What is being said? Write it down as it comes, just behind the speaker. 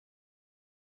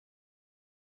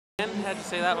How'd you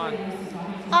see that one?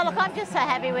 Oh look, I'm just so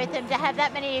happy with them to have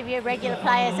that many of your regular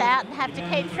players out and have to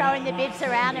keep throwing the bibs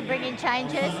around and bringing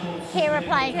changes. Kira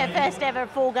playing her first ever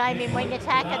full game in wing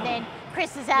attack, and then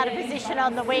Chris is out of position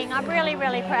on the wing. I'm really,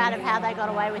 really proud of how they got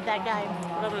away with that game.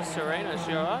 What happened to Serena? Is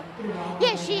she alright?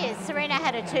 Yeah, she is. Serena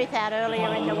had a tooth out earlier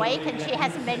in the week and she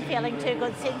hasn't been feeling too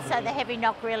good since, so the heavy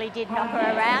knock really did knock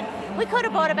her around. We could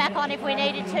have brought her back on if we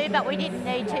needed to, but we didn't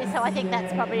need to, so I think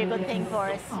that's probably a good thing for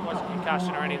us. Wasn't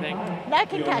concussion or anything? No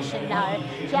concussion, no.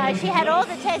 She had all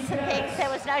the tests and things, there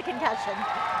was no concussion.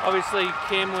 Obviously,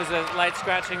 Kim was a late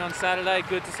scratching on Saturday.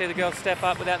 Good to see the girls step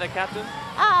up without their captain.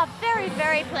 Oh, very,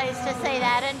 very pleased to see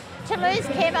that. And to lose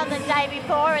Kim on the day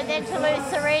before and then to lose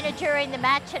Serena during the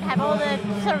match and have all the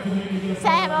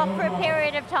Sam off for a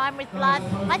period of time with blood,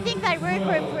 I think they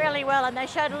regrouped really well and they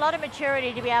showed a lot of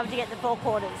maturity to be able to get the 4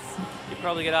 quarters. You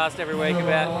probably get asked every week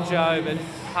about Jo, but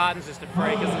Harden's just a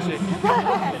freak, isn't she?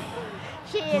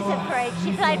 She is a freak.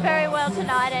 She played very well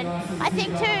tonight, and I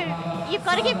think too, you've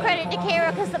got to give credit to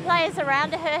Kira because the players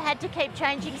around her had to keep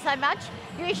changing so much.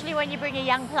 Usually when you bring a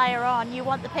young player on, you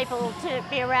want the people to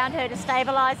be around her to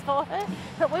stabilise for her,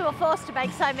 but we were forced to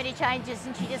make so many changes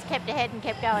and she just kept ahead and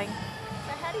kept going.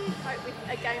 So how do you cope with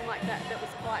a game like that that was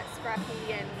quite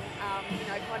scrappy and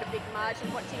quite a big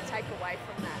margin? What do you take away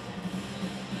from that?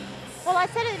 Well, I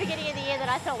said at the beginning of the year that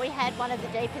I thought we had one of the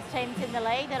deepest teams in the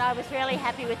league, that I was really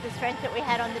happy with the strength that we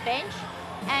had on the bench.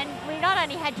 And we not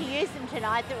only had to use them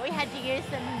tonight, but we had to use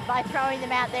them by throwing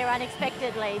them out there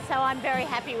unexpectedly. So I'm very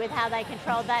happy with how they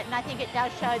controlled that, and I think it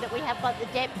does show that we have got the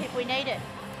depth if we need it.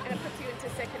 And it puts you into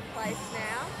second place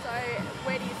now. So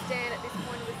where do you stand at this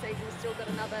point of the season? You've still got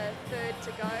another third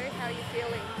to go. How are you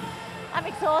feeling? I'm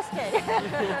exhausted.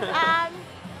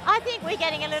 I think we're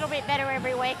getting a little bit better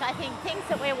every week. I think things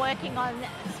that we're working on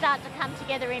start to come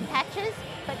together in patches,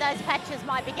 but those patches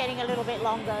might be getting a little bit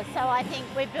longer. So I think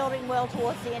we're building well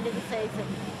towards the end of the season.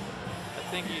 I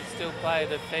think you still play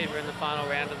the Fever in the final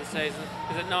round of the season.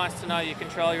 Is it nice to know you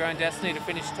control your own destiny to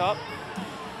finish top?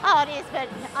 Oh, it is, but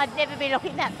I'd never be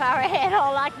looking that far ahead.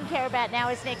 All I can care about now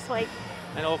is next week.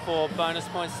 And all 4 bonus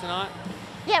points tonight?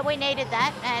 Yeah, we needed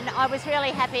that, and I was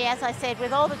really happy, as I said,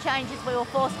 with all the changes we were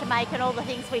forced to make and all the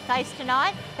things we faced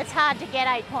tonight. It's hard to get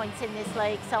 8 points in this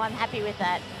league, so I'm happy with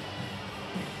that.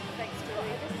 Thanks,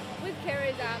 Julie. With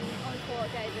Kira's on-court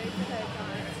debut for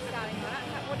her starting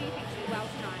lineup, what do you think she did well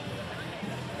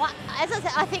tonight? Well, as I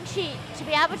said, I think to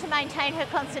be able to maintain her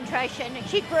concentration,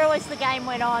 she grew as the game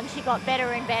went on. She got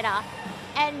better and better.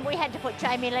 And we had to put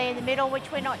Jamie Lee in the middle,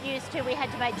 which we're not used to. We had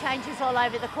to make changes all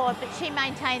over the court, but she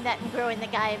maintained that and grew in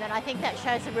the game, and I think that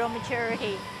shows a real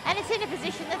maturity. And it's in a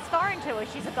position that's foreign to her.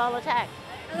 She's a goal attack.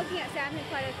 And looking at Sam, who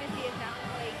played her 50th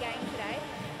National League game today,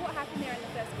 what happened there in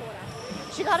the first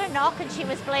quarter? She got a knock and she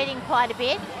was bleeding quite a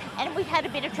bit, and we had a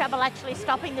bit of trouble actually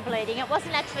stopping the bleeding. It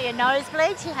wasn't actually a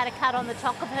nosebleed. She had a cut on the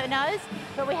top of her nose,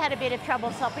 but we had a bit of trouble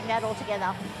stopping that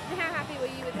altogether. And how happy were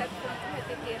you with her performance in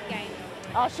her 50th game?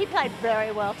 Oh, she played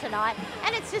very well tonight,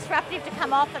 and it's disruptive to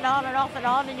come off and on and off and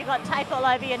on, and you've got tape all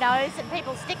over your nose and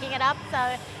people sticking it up,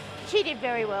 so she did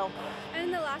very well. And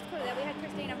in the last quarter there, we had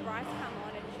Christina Bryce come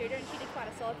on and shoot her, and she did quite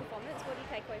a solid performance. What do you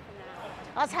take away from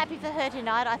that? I was happy for her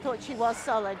tonight. I thought she was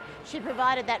solid. She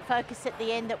provided that focus at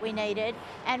the end that we needed,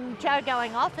 and Jo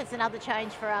going off is another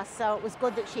change for us, so it was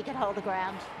good that she could hold the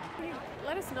ground. Can you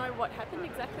let us know what happened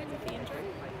exactly with the injury?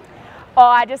 Oh,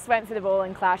 I just went for the ball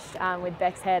and clashed with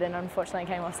Beck's head and unfortunately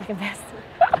came off second best.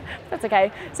 That's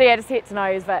okay. So yeah, just hit to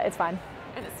nose, but it's fine.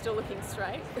 And it's still looking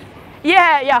straight?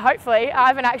 Yeah, hopefully. I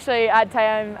haven't actually had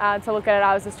time to look at it.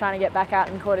 I was just trying to get back out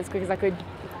in court as quick as I could.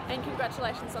 And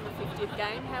congratulations on the 50th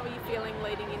game. How are you feeling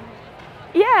leading in?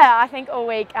 Yeah, I think all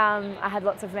week I had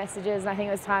lots of messages, and I think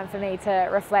it was time for me to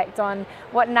reflect on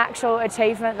what an actual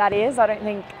achievement that is. I don't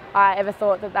think I ever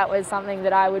thought that that was something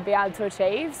that I would be able to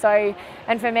achieve. So,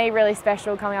 and for me, really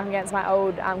special coming up against my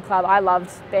old club. I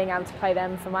loved being able to play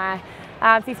them for my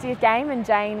 50th game, and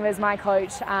Jane was my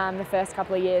coach the first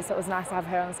couple of years, so it was nice to have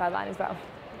her on the sideline as well.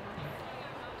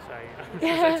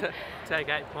 So to take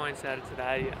 8 points out of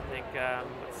today, I think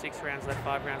 6 rounds left,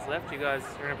 5 rounds left. You guys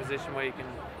are in a position where you can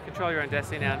control your own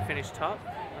destiny now and finish top.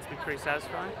 Must be pretty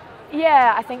satisfying.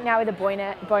 Yeah, I think now with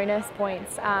the bonus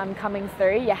points coming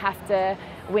through, you have to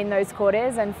win those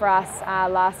quarters, and for us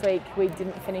last week we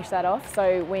didn't finish that off,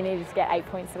 so we needed to get 8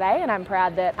 points today, and I'm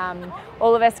proud that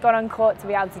all of us got on court to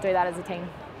be able to do that as a team.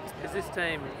 Is this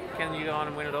team, can you go on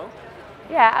and win it all?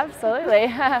 Yeah, absolutely.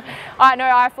 I know,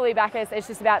 I fully back us. It's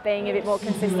just about being a bit more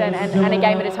consistent and a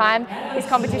game at a time. This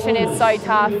competition is so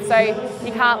tough, so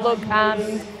you can't look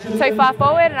so far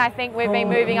forward, and I think we've been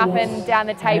moving up and down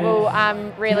the table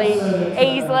really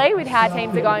easily with how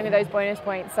teams are going with those bonus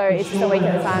points, so it's just a week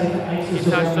at a time. You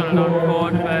touched on it on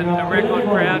court, but a record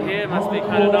crowd here must be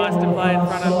kind of nice to play in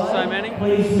front of so many.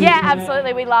 Yeah,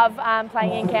 absolutely. We love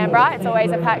playing in Canberra. It's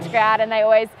always a packed crowd, and they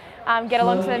always get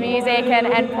along to the music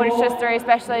and push us through,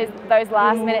 especially those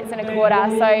last minutes in a quarter.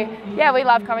 So yeah, we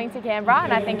love coming to Canberra,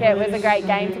 and I think it was a great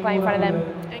game to play in front of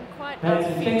them. And quite a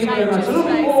few changes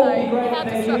today, so how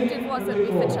disruptive was it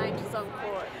with the changes on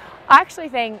court? I actually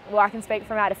think, well, I can speak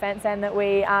from our defence end, that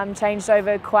we changed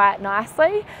over quite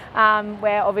nicely.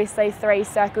 We're obviously 3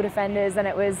 circle defenders, and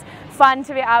it was fun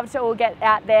to be able to all get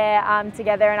out there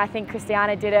together, and I think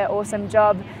Christiana did an awesome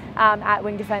job at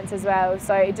wing defence as well.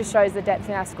 So it just shows the depth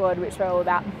in our squad, which we're all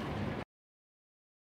about.